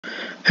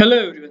Hello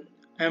everyone,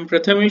 I am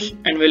Prathamesh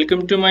and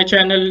welcome to my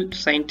channel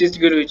Scientist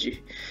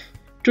Guruji.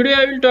 Today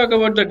I will talk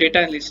about the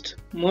data analyst,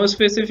 more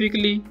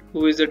specifically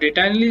who is the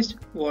data analyst,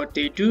 what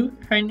they do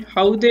and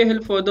how they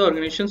help for the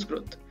organization's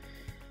growth.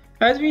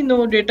 As we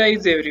know, data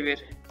is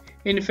everywhere.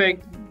 In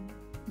fact,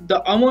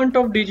 the amount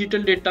of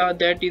digital data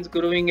that is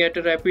growing at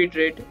a rapid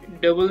rate,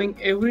 doubling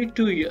every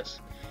 2 years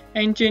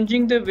and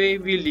changing the way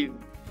we live.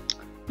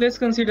 Let's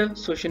consider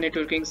social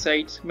networking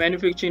sites,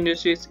 manufacturing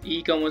industries,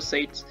 e-commerce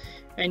sites,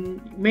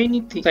 and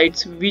many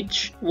sites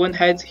which one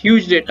has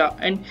huge data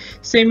and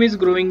same is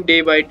growing day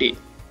by day.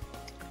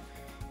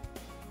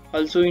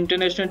 Also,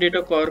 International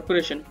Data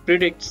Corporation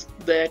predicts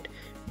that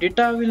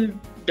data will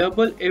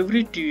double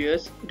every 2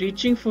 years,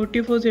 reaching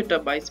 44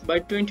 zettabytes by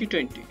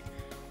 2020.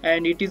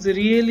 And it is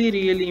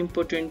really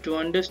important to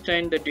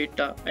understand the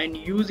data and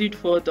use it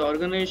for the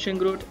organization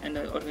growth and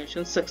the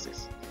organization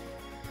success.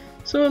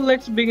 So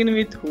let's begin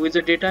with who is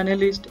a data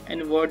analyst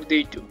and what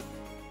they do.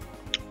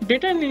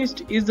 Data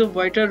analyst is the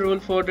vital role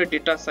for the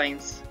data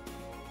science.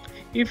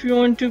 If you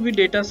want to be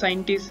data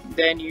scientist,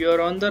 then you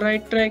are on the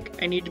right track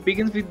and it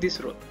begins with this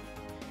role.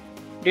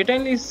 Data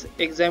analysts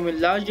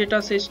examine large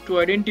data sets to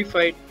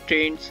identify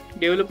trends,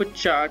 develop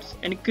charts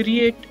and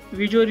create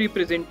visual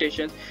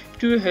representations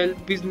to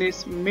help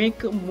business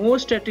make more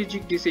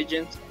strategic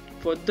decisions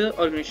for the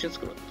organization's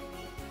growth.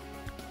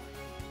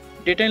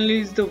 Data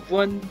analyst is the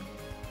one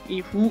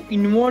who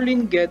involved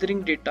in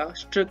gathering data,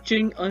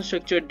 structuring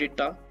unstructured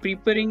data,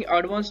 preparing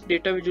advanced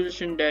data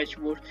visualization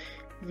dashboard,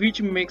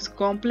 which makes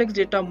complex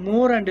data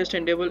more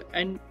understandable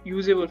and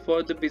usable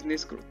for the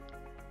business growth.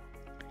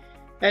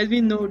 As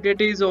we know,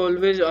 data is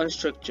always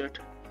unstructured,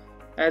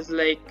 as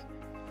like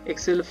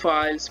Excel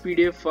files,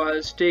 PDF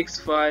files,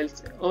 text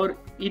files, or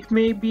it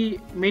may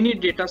be many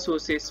data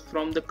sources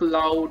from the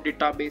cloud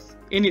database,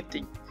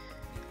 anything.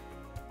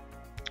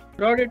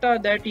 Raw data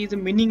that is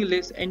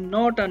meaningless and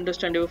not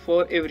understandable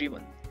for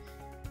everyone.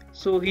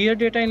 So here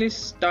data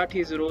analyst start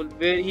his role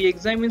where he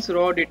examines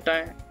raw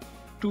data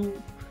to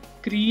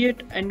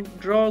create and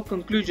draw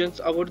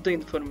conclusions about the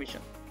information.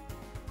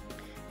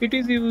 It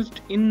is used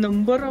in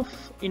number of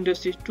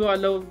industries to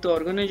allow the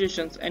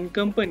organizations and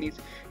companies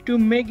to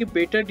make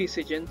better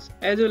decisions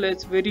as well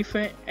as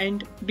verify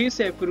and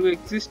disapprove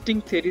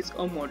existing theories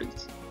or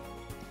models.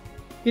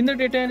 In the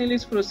data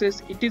analysis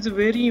process, it is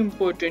very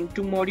important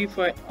to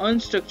modify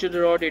unstructured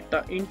raw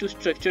data into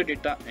structured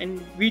data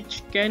and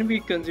which can be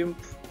consumed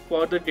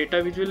for the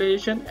data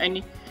visualization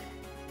and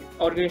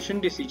organization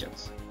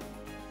decisions.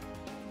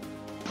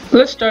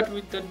 Let's start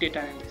with the data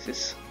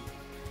analysis.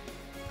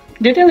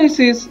 Data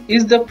analysis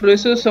is the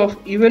process of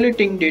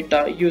evaluating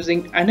data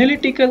using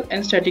analytical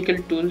and statistical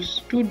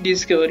tools to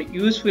discover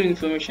useful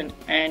information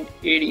and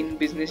aid in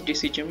business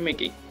decision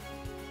making.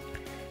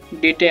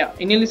 Data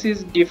analysis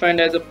is defined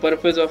as a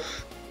purpose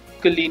of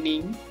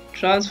cleaning,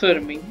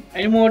 transforming,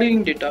 and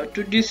modeling data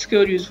to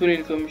discover useful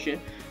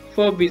information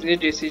for business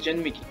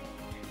decision making,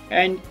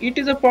 and it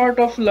is a part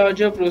of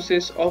larger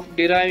process of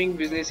deriving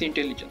business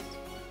intelligence.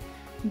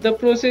 The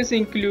process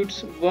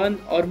includes one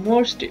or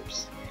more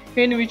steps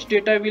in which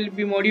data will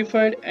be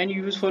modified and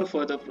used for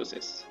further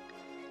process.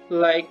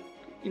 Like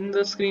in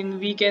the screen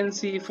we can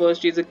see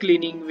first is a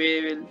cleaning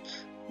where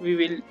we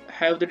will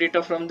have the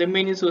data from the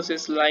many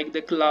sources like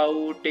the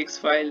cloud, text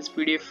files,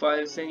 PDF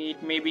files, and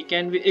it maybe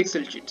can be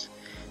Excel sheets.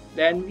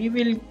 Then we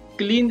will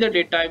clean the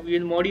data, we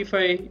will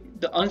modify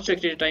the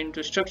unstructured data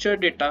into structured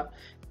data.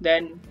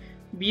 Then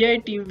BI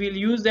team will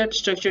use that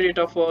structured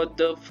data for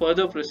the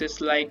further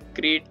process like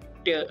create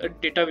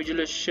data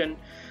visualization,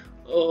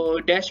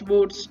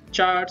 dashboards,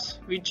 charts,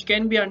 which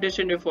can be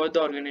understandable for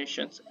the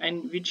organizations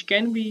and which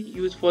can be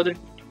used for the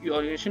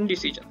organization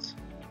decisions.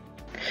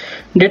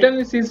 Data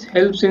analysis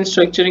helps in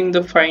structuring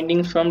the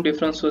findings from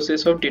different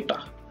sources of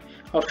data.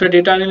 After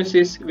data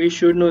analysis, we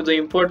should know the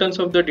importance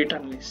of the data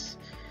analysis.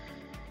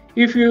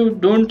 If you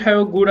don't have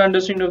a good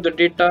understanding of the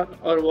data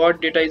or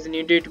what data is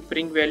needed to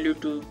bring value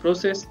to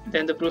process,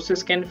 then the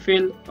process can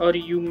fail or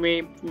you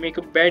may make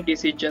bad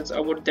decisions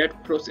about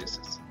that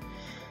processes.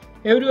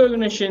 Every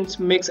organization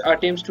makes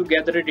attempts to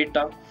gather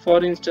data,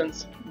 for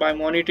instance, by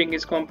monitoring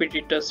its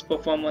competitors'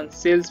 performance,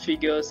 sales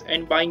figures,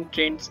 and buying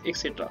trends,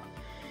 etc.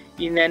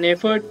 In an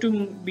effort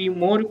to be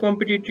more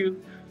competitive,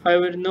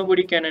 however,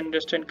 nobody can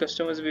understand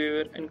customers'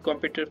 behavior and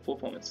competitor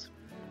performance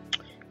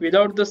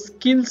without the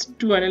skills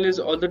to analyze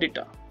all the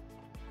data,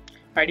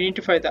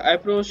 identify the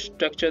approach,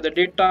 structure the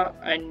data,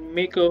 and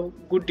make a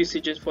good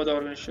decisions for the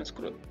organization's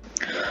growth.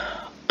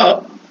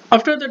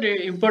 After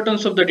the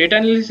importance of the data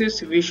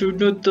analysis, we should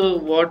know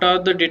what are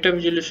the data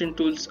visualization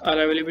tools are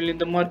available in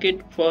the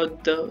market for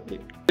the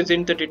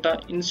present the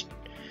data in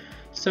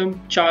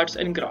some charts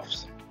and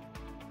graphs.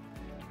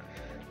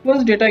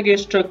 Once data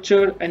gets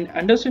structured and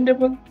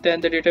understandable,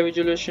 then the data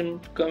visualization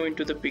come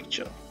into the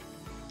picture.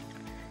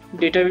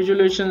 Data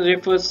visualization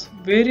refers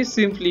very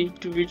simply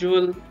to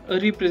visual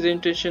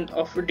representation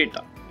of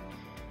data.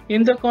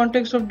 In the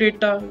context of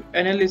data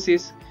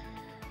analysis,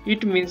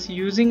 it means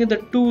using the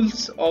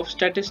tools of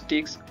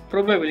statistics,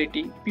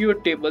 probability,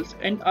 pivot tables,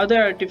 and other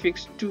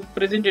artifacts to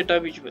present data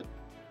visual.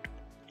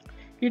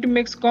 It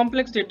makes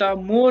complex data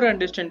more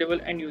understandable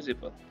and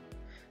usable.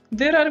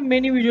 There are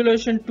many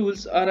visualization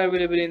tools are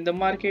available in the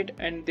market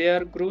and they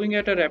are growing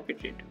at a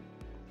rapid rate.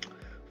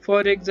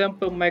 For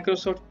example,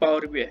 Microsoft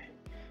Power BI,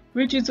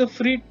 which is a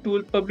free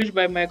tool published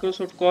by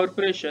Microsoft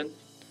Corporation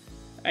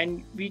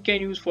and we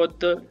can use for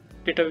the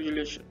data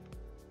visualization.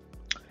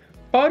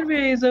 Power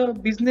BI is a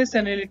business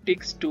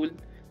analytics tool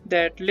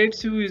that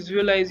lets you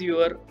visualize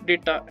your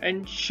data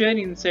and share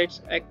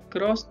insights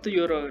across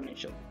your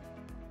organization.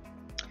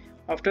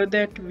 After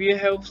that, we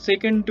have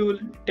second tool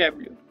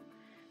Tableau.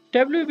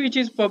 Tableau, which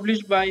is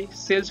published by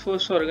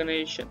Salesforce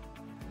organization.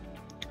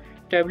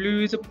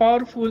 Tableau is a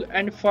powerful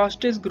and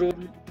fastest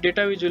growing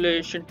data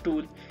visualization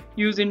tool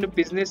used in the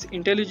business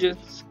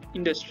intelligence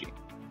industry.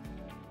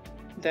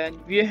 Then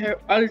we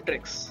have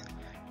Alteryx.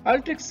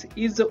 Alteryx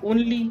is the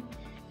only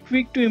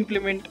quick to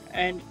implement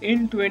and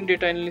end-to-end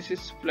data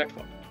analysis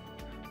platform.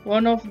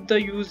 One of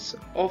the use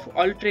of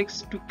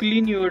Alteryx to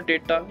clean your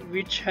data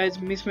which has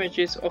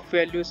mismatches of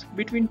values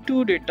between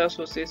two data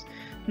sources,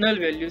 null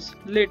values,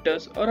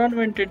 letters or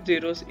unwanted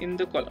zeros in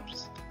the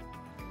columns.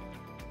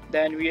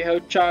 Then we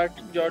have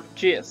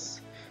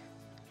Chart.js.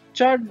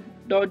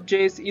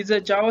 Chart.js is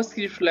a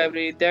JavaScript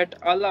library that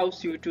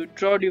allows you to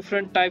draw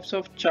different types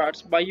of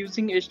charts by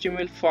using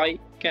HTML5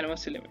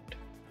 canvas element.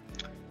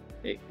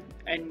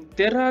 And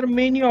there are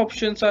many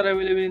options are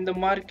available in the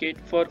market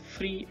for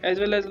free as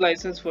well as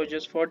licensed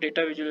versions for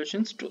data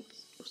visualization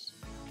tools.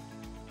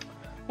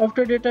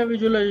 After data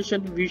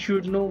visualization, we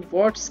should know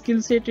what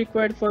skill set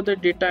required for the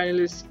data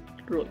analyst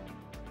role.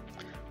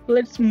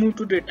 Let's move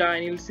to data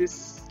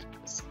analysis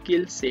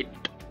skill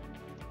set.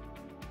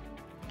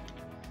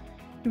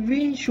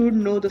 We should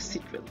know the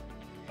SQL.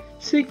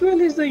 SQL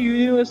is the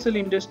universal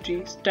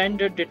industry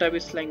standard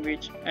database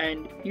language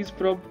and is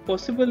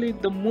possibly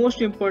the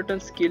most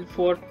important skill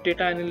for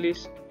data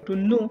analysts to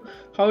know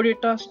how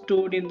data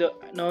stored in the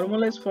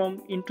normalized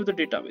form into the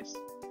database.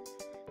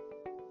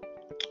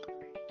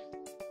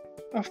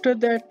 After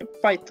that,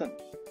 Python.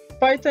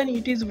 Python,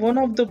 it is one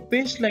of the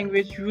best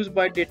language used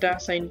by data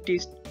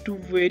scientists to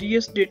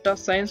various data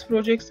science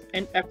projects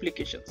and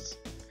applications.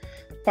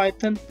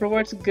 Python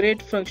provides great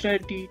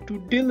functionality to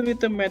deal with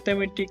the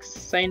mathematics,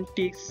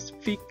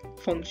 scientific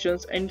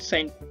functions and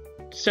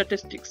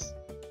statistics.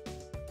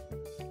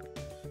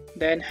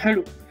 Then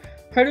Hadoop.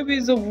 Hadoop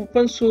is an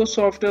open source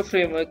software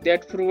framework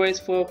that provides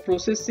for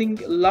processing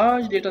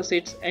large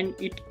datasets and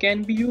it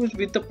can be used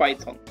with the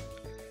Python.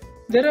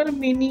 There are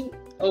many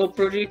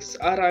projects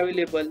are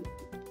available.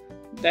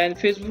 Then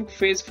Facebook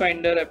Face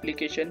Finder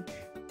application,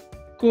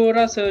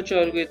 Quora search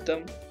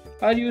algorithm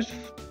are used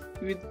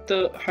with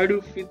the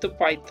Hadoop with the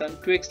Python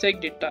to extract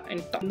data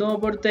and know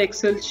about the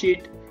Excel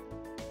sheet,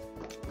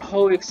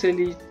 how Excel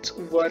is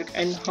work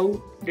and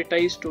how data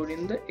is stored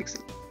in the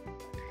Excel.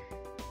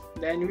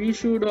 Then we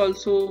should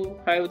also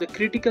have the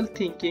critical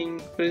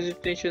thinking,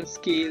 presentation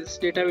skills,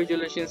 data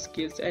visualization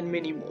skills and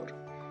many more.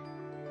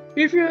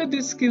 If you have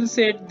this skill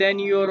set, then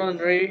you are on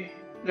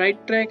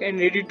right track and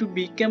ready to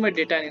become a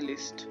data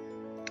analyst.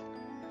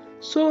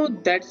 So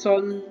that's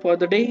all for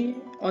the day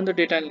on the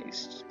data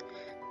analyst.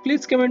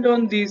 Please comment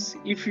on this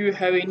if you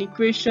have any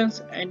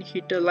questions and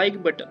hit a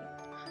like button.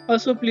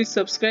 Also please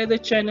subscribe the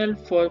channel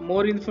for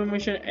more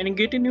information and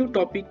get a new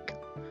topic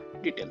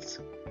details.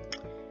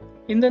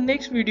 In the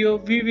next video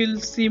we will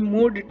see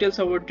more details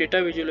about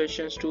data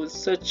visualization tools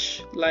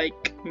such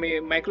like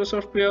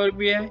Microsoft Power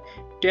BI,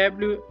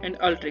 Tableau and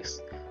Alteryx.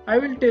 I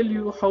will tell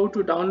you how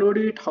to download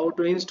it, how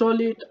to install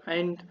it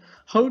and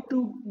how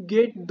to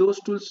get those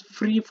tools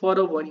free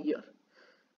for 1 year.